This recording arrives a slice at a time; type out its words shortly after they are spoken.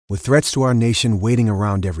With threats to our nation waiting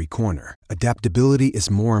around every corner, adaptability is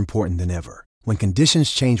more important than ever. When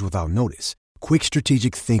conditions change without notice, quick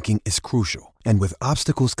strategic thinking is crucial. And with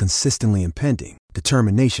obstacles consistently impending,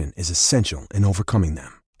 determination is essential in overcoming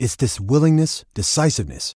them. It's this willingness,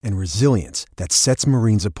 decisiveness, and resilience that sets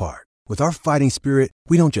Marines apart. With our fighting spirit,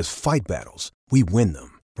 we don't just fight battles, we win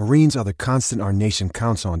them. Marines are the constant our nation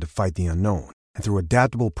counts on to fight the unknown. And through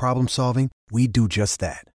adaptable problem solving, we do just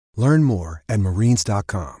that. Learn more at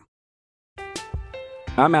marines.com.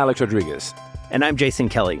 I'm Alex Rodriguez. And I'm Jason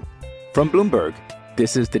Kelly. From Bloomberg,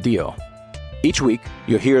 this is The Deal. Each week,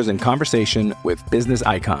 you'll hear us in conversation with business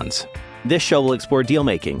icons. This show will explore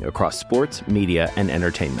deal-making across sports, media, and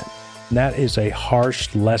entertainment. That is a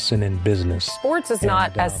harsh lesson in business. Sports is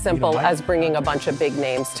not as simple as bringing a bunch of big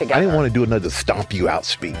names together. I didn't want to do another stomp you out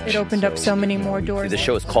speech. It opened up so many more doors. The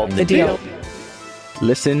show is called The Deal.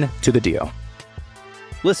 Listen to The Deal.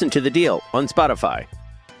 Listen to The Deal on Spotify.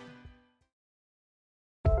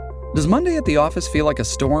 Does Monday at the office feel like a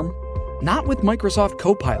storm? Not with Microsoft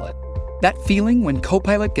Copilot. That feeling when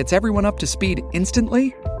Copilot gets everyone up to speed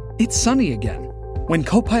instantly? It's sunny again. When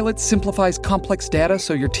Copilot simplifies complex data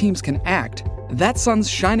so your teams can act, that sun's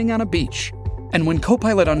shining on a beach. And when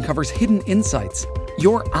Copilot uncovers hidden insights,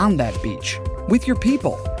 you're on that beach with your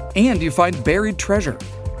people, and you find buried treasure.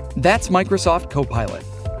 That's Microsoft Copilot.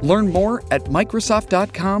 Learn more at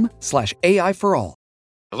Microsoft.com/AI for all.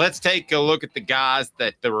 Let's take a look at the guys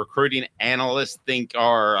that the recruiting analysts think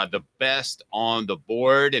are the best on the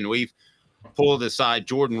board. And we've pulled aside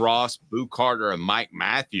Jordan Ross, Boo Carter, and Mike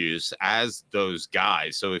Matthews as those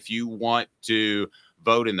guys. So if you want to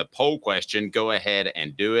vote in the poll question, go ahead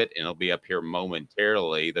and do it. And it'll be up here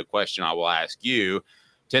momentarily. The question I will ask you,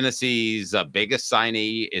 Tennessee's biggest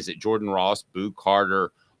signee, is it Jordan Ross, Boo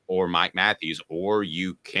Carter, or Mike Matthews? Or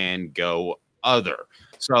you can go other.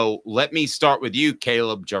 So let me start with you,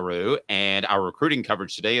 Caleb Giroux. And our recruiting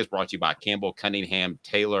coverage today is brought to you by Campbell, Cunningham,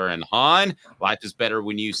 Taylor, and Hahn. Life is better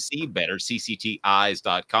when you see better.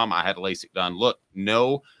 CCTeyes.com. I had LASIK done. Look,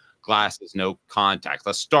 no glasses, no contacts.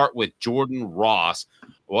 Let's start with Jordan Ross.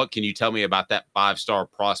 What can you tell me about that five-star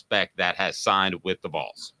prospect that has signed with the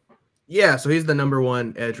Vols? Yeah, so he's the number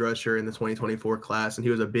one edge rusher in the 2024 class, and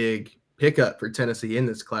he was a big pickup for Tennessee in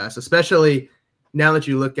this class, especially now that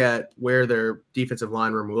you look at where their defensive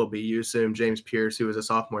line room will be. You assume James Pierce, who is a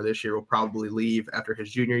sophomore this year, will probably leave after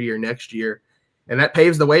his junior year next year. And that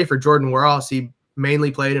paves the way for Jordan Ross. He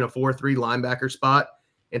mainly played in a 4-3 linebacker spot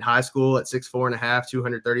in high school at 6'4.5",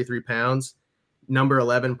 233 pounds. Number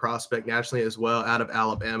 11 prospect nationally as well, out of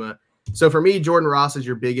Alabama. So for me, Jordan Ross is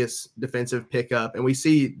your biggest defensive pickup. And we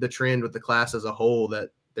see the trend with the class as a whole that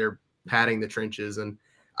they're padding the trenches. And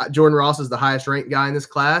Jordan Ross is the highest ranked guy in this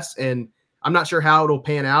class. And I'm not sure how it'll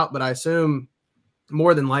pan out, but I assume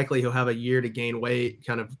more than likely he'll have a year to gain weight,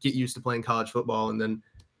 kind of get used to playing college football, and then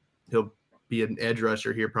he'll be an edge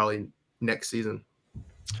rusher here probably next season.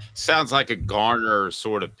 Sounds like a Garner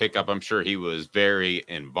sort of pickup. I'm sure he was very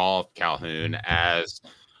involved, Calhoun, as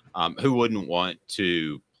who wouldn't want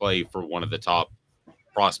to play for one of the top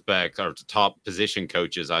prospects or top position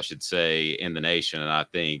coaches, I should say, in the nation. And I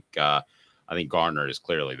think Garner is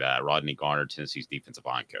clearly that. Rodney Garner, Tennessee's defensive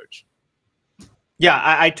line coach. Yeah,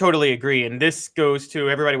 I totally agree. And this goes to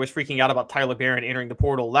everybody was freaking out about Tyler Barron entering the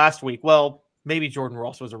portal last week. Well, maybe Jordan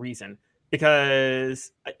Ross was a reason,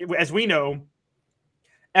 because as we know,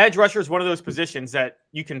 edge rusher is one of those positions that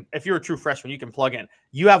you can, if you're a true freshman, you can plug in.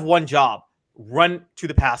 You have one job: run to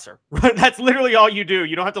the passer. That's literally all you do.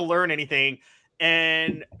 You don't have to learn anything.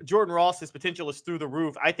 And Jordan Ross's potential is through the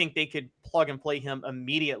roof. I think they could plug and play him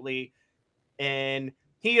immediately. And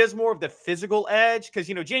he is more of the physical edge because,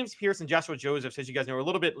 James Pierce and Joshua Josephs, as you guys know, are a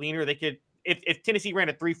little bit leaner. They could, if Tennessee ran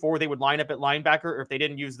a 3-4, they would line up at linebacker, or if they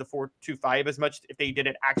didn't use the 4-2-5 as much, if they did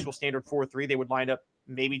an actual standard 4-3, they would line up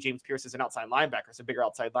maybe James Pierce as an outside linebacker, it's a bigger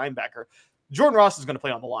outside linebacker. Jordan Ross is going to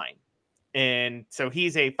play on the line. And so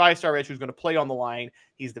he's a five-star edge who's going to play on the line.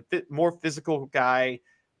 He's the more physical guy.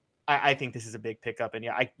 I think this is a big pickup. And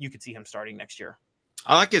yeah, you could see him starting next year.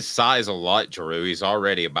 I like his size a lot, Giroux. He's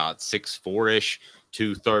already about 6'4"-ish.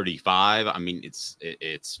 235. I mean, it's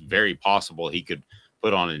very possible he could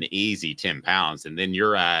put on an easy 10 pounds, and then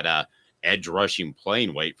you're at edge rushing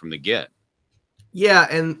playing weight from the get. Yeah,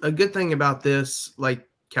 and a good thing about this, like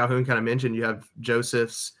Calhoun kind of mentioned, you have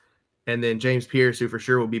Josephs and then James Pierce, who for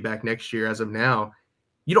sure will be back next year as of now.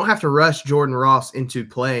 You don't have to rush Jordan Ross into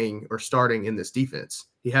playing or starting in this defense.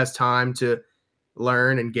 He has time to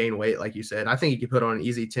learn and gain weight, like you said. I think he could put on an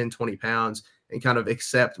easy 10, 20 pounds and kind of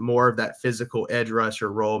accept more of that physical edge rusher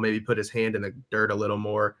role, maybe put his hand in the dirt a little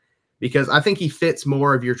more, because I think he fits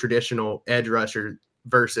more of your traditional edge rusher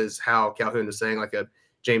versus how Calhoun is saying, like a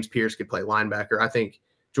James Pierce could play linebacker. I think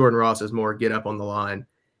Jordan Ross is more get up on the line.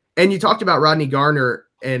 And you talked about Rodney Garner,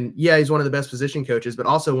 and yeah, he's one of the best position coaches, but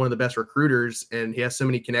also one of the best recruiters. And he has so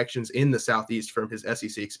many connections in the Southeast from his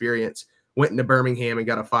SEC experience. Went into Birmingham and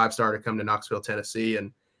got a 5-star to come to Knoxville, Tennessee.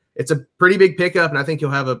 And it's a pretty big pickup, and I think he'll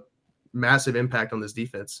have a massive impact on this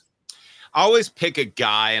defense. I always pick a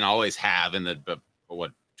guy, and always have in the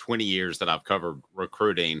 20 years that I've covered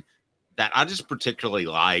recruiting, that I just particularly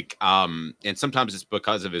like. And sometimes it's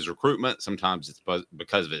because of his recruitment. Sometimes it's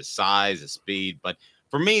because of his size, his speed. But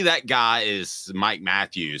for me, that guy is Mike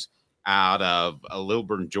Matthews out of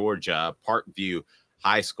Lilburn, Georgia, Parkview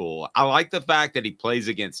High School. I like the fact that he plays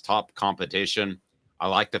against top competition. I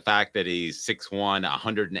like the fact that he's 6'1",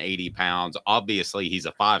 180 pounds. Obviously, he's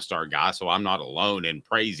a 5-star guy, so I'm not alone in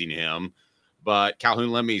praising him. But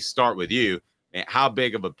Calhoun, let me start with you. How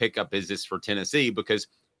big of a pickup is this for Tennessee? Because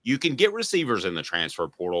you can get receivers in the transfer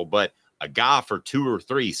portal, but a guy for 2 or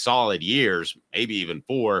 3 solid years, maybe even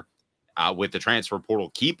 4, with the transfer portal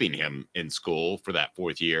keeping him in school for that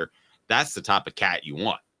 4th year, that's the type of cat you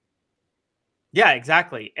want. Yeah,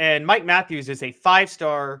 exactly. And Mike Matthews is a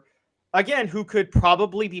 5-star, again, who could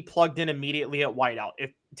probably be plugged in immediately at wideout.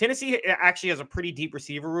 If Tennessee actually has a pretty deep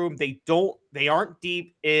receiver room, they aren't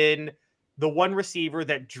deep in the one receiver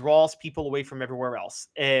that draws people away from everywhere else.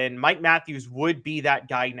 And Mike Matthews would be that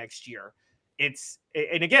guy next year.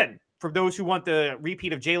 And again, for those who want the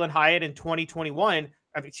repeat of Jalen Hyatt in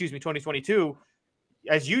 2022,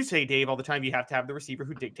 as you say, Dave, all the time, you have to have the receiver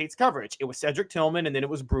who dictates coverage. It was Cedric Tillman, and then it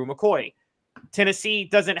was Brew McCoy. Tennessee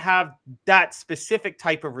doesn't have that specific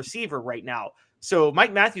type of receiver right now. So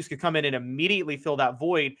Mike Matthews could come in and immediately fill that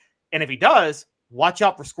void. And if he does, watch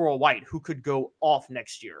out for Squirrel White, who could go off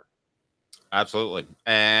next year. Absolutely.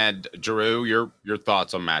 And Drew, your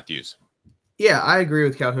thoughts on Matthews? Yeah, I agree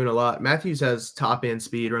with Calhoun a lot. Matthews has top end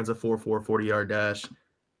speed, runs a 4.4 40-yard dash.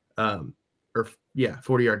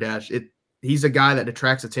 40-yard dash. He's a guy that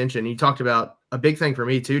attracts attention. You talked about a big thing for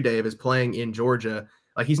me too, Dave, is playing in Georgia.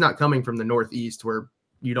 Like, he's not coming from the Northeast where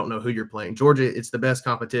you don't know who you're playing. Georgia, it's the best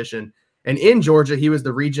competition. And in Georgia, he was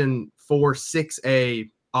the Region 4 6A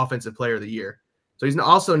Offensive Player of the Year. So he's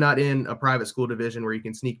also not in a private school division where you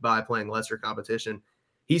can sneak by playing lesser competition.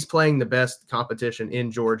 He's playing the best competition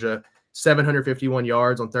in Georgia, 751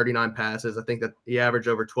 yards on 39 passes. I think that he averaged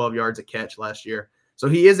over 12 yards a catch last year. So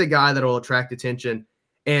he is a guy that will attract attention.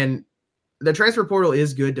 And the transfer portal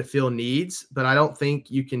is good to fill needs, but I don't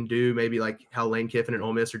think you can do maybe like how Lane Kiffin and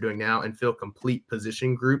Ole Miss are doing now and fill complete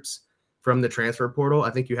position groups from the transfer portal.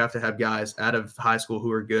 I think you have to have guys out of high school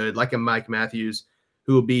who are good, like a Mike Matthews,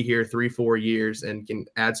 who will be here 3-4 years and can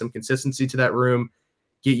add some consistency to that room,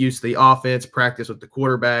 get used to the offense, practice with the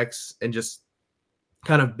quarterbacks, and just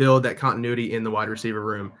kind of build that continuity in the wide receiver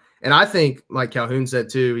room. And I think, like Calhoun said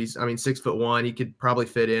too, he's 6'1". He could probably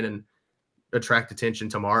fit in and attract attention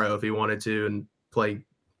tomorrow if he wanted to and play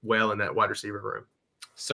well in that wide receiver room.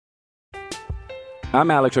 I'm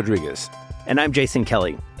Alex Rodriguez. And I'm Jason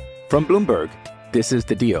Kelly. From Bloomberg, this is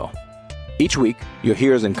The Deal. Each week, you'll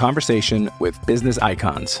hear us in conversation with business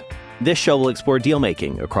icons. This show will explore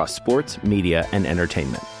deal-making across sports, media, and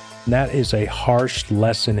entertainment. That is a harsh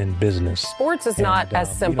lesson in business. Sports is not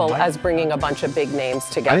as simple as bringing a bunch of big names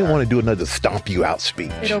together. I didn't want to do another stomp you out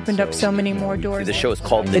speech. It opened up so many more doors. The show is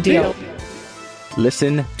called The Deal.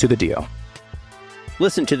 Listen to The Deal.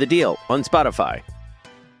 Listen to The Deal on Spotify.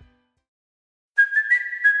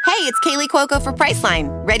 Hey, it's Kaylee Cuoco for Priceline.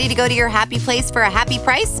 Ready to go to your happy place for a happy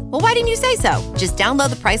price? Well, why didn't you say so? Just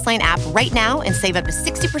download the Priceline app right now and save up to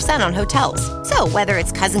 60% on hotels. So whether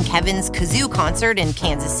it's Cousin Kevin's Kazoo Concert in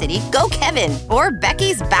Kansas City, go Kevin, or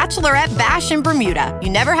Becky's Bachelorette Bash in Bermuda,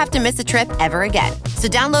 you never have to miss a trip ever again. So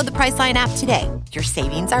download the Priceline app today. Your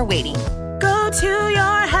savings are waiting. Go to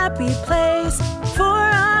your happy place for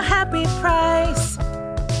a happy price.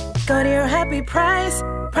 Go to your happy price,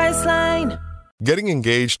 Priceline. Getting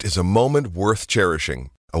engaged is a moment worth cherishing.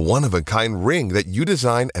 A one-of-a-kind ring that you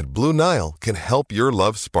design at Blue Nile can help your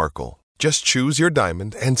love sparkle. Just choose your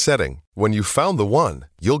diamond and setting. When you've found the one,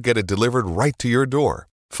 you'll get it delivered right to your door.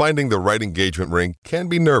 Finding the right engagement ring can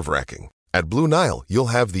be nerve-wracking. At Blue Nile, you'll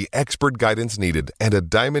have the expert guidance needed and a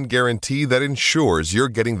diamond guarantee that ensures you're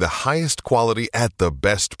getting the highest quality at the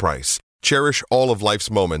best price. Cherish all of life's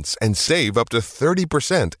moments and save up to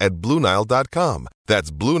 30% at BlueNile.com. That's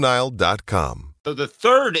BlueNile.com. So the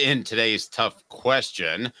third in today's tough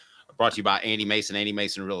question, brought to you by Andy Mason,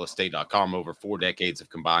 AndyMasonRealEstate.com. Over 4 decades of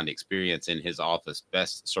combined experience in his office,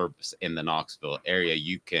 best service in the Knoxville area.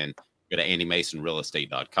 You can go to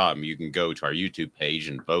AndyMasonRealEstate.com. You can go to our YouTube page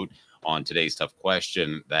and vote on today's tough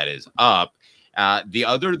question that is up. The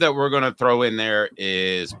other that we're going to throw in there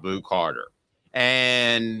is Boo Carter.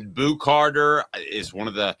 And Boo Carter is one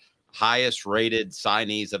of the highest rated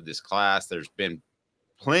signees of this class. There's been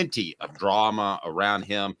plenty of drama around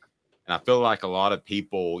him. And I feel like a lot of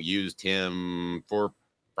people used him for,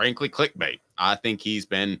 frankly, clickbait. I think he's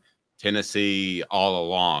been Tennessee all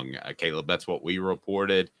along. Caleb, that's what we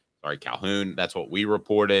reported. Sorry, Calhoun, that's what we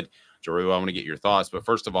reported. Drew, I want to get your thoughts. But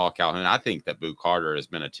first of all, Calhoun, I think that Boo Carter has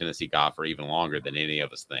been a Tennessee guy for even longer than any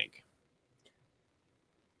of us think.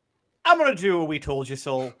 I'm going to do a we told you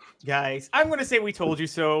so, guys. I'm going to say we told you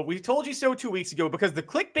so. We told you so 2 weeks ago because the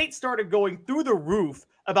clickbait started going through the roof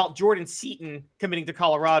about Jordan Seaton committing to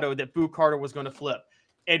Colorado that Boo Carter was going to flip.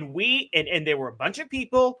 And there were a bunch of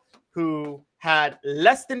people who had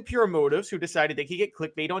less than pure motives who decided they could get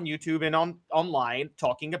clickbait on YouTube and online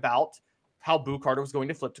talking about how Boo Carter was going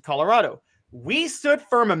to flip to Colorado. We stood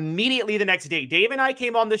firm immediately the next day. Dave and I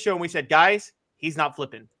came on the show and we said, guys, he's not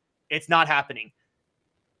flipping. It's not happening.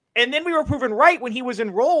 And then we were proven right when he was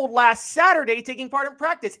enrolled last Saturday taking part in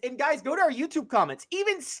practice. And guys, go to our YouTube comments.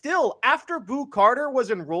 Even still, after Boo Carter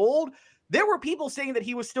was enrolled, there were people saying that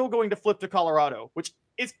he was still going to flip to Colorado, which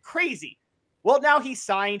is crazy. Well, now he's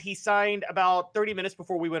signed. He signed about 30 minutes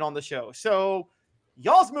before we went on the show. So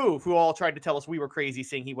y'all's move, who all tried to tell us we were crazy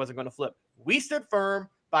saying he wasn't going to flip. We stood firm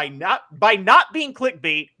by not being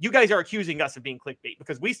clickbait. You guys are accusing us of being clickbait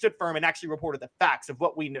because we stood firm and actually reported the facts of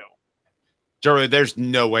what we knew. Joey, there's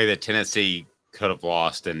no way that Tennessee could have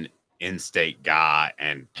lost an in-state guy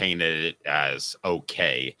and painted it as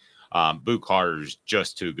okay. Boo Carter's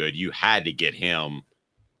just too good. You had to get him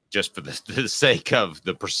just for the sake of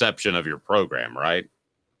the perception of your program, right?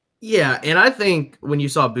 Yeah, and I think when you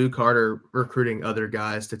saw Boo Carter recruiting other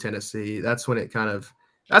guys to Tennessee, that's when it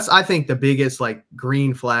that's I think the biggest like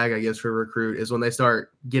green flag, I guess, for a recruit is when they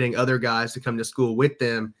start getting other guys to come to school with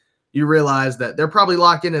them. You realize that they're probably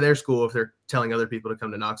locked into their school if they're telling other people to come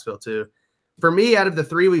to Knoxville too. For me, out of the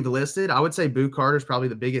three we've listed, I would say Boo Carter is probably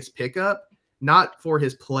the biggest pickup, not for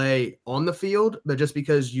his play on the field, but just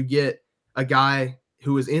because you get a guy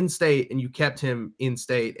who was in state and you kept him in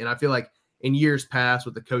state. And I feel like in years past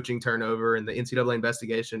with the coaching turnover and the NCAA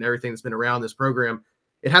investigation and everything that's been around this program,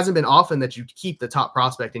 it hasn't been often that you keep the top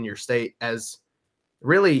prospect in your state as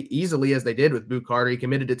really easily as they did with Boo Carter. He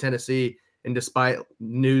committed to Tennessee. And despite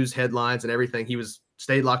news headlines and everything, he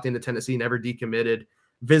stayed locked into Tennessee, never decommitted,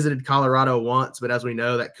 visited Colorado once. But as we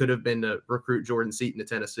know, that could have been to recruit Jordan Seaton to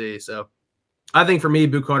Tennessee. So I think for me,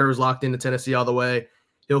 Boo Carter was locked into Tennessee all the way.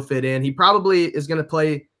 He'll fit in. He probably is going to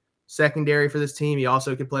play secondary for this team. He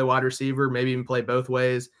also could play wide receiver, maybe even play both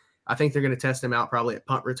ways. I think they're going to test him out probably at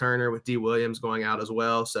punt returner with D. Williams going out as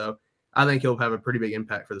well. So I think he'll have a pretty big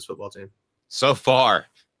impact for this football team. So far,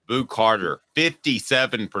 Boo Carter,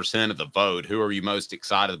 57% of the vote. Who are you most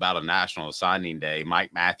excited about on National Signing Day?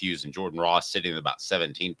 Mike Matthews and Jordan Ross sitting at about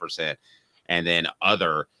 17%, and then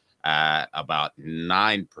other about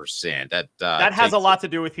 9%. That has a lot to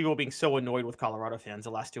do with people being so annoyed with Colorado fans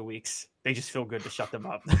the last 2 weeks. They just feel good to shut them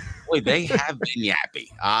up. Boy, they have been yappy.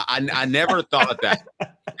 I never thought that.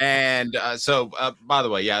 And so, by the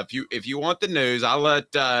way, yeah, if you want the news, I'll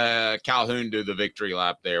let Calhoun do the victory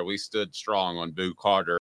lap there. We stood strong on Boo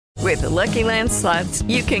Carter. With the Lucky Land Slots,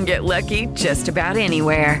 you can get lucky just about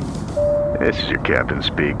anywhere. This is your captain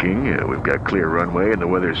speaking. We've got clear runway and the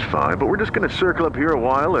weather's fine, but we're just going to circle up here a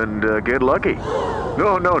while and get lucky.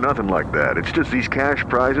 No, nothing like that. It's just these cash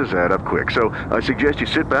prizes add up quick. So I suggest you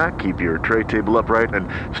sit back, keep your tray table upright, and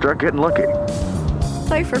start getting lucky.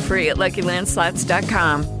 Play for free at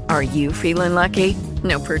LuckyLandSlots.com. Are you feeling lucky?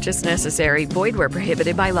 No purchase necessary. Void where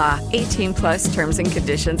prohibited by law. 18+ terms and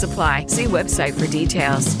conditions apply. See website for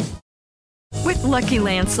details. With Lucky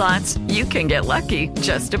Land Slots, you can get lucky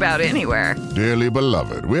just about anywhere. Dearly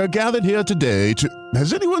beloved, we are gathered here today to...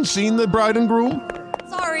 Has anyone seen the bride and groom?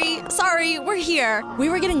 Sorry, we're here. We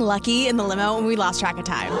were getting lucky in the limo and we lost track of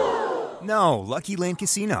time. No, Lucky Land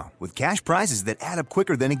Casino, with cash prizes that add up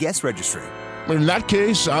quicker than a guest registry. In that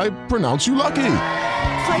case, I pronounce you lucky.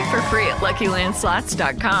 Play for free at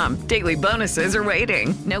LuckyLandSlots.com. Daily bonuses are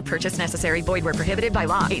waiting. No purchase necessary. Void where prohibited by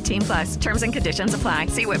law. 18+. Terms and conditions apply.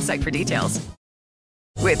 See website for details.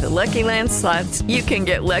 With the Lucky Land Slots, you can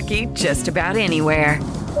get lucky just about anywhere.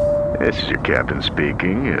 This is your captain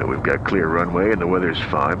speaking. We've got clear runway and the weather's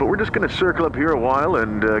fine, but we're just going to circle up here a while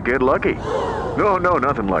and get lucky. No,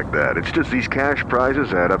 nothing like that. It's just these cash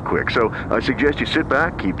prizes add up quick. So I suggest you sit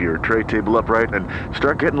back, keep your tray table upright, and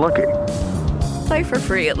start getting lucky. Play for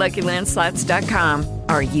free at LuckyLandSlots.com.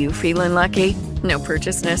 Are you feeling lucky? No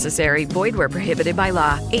purchase necessary. Void where prohibited by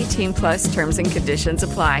law. 18+ terms and conditions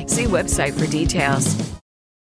apply. See website for details.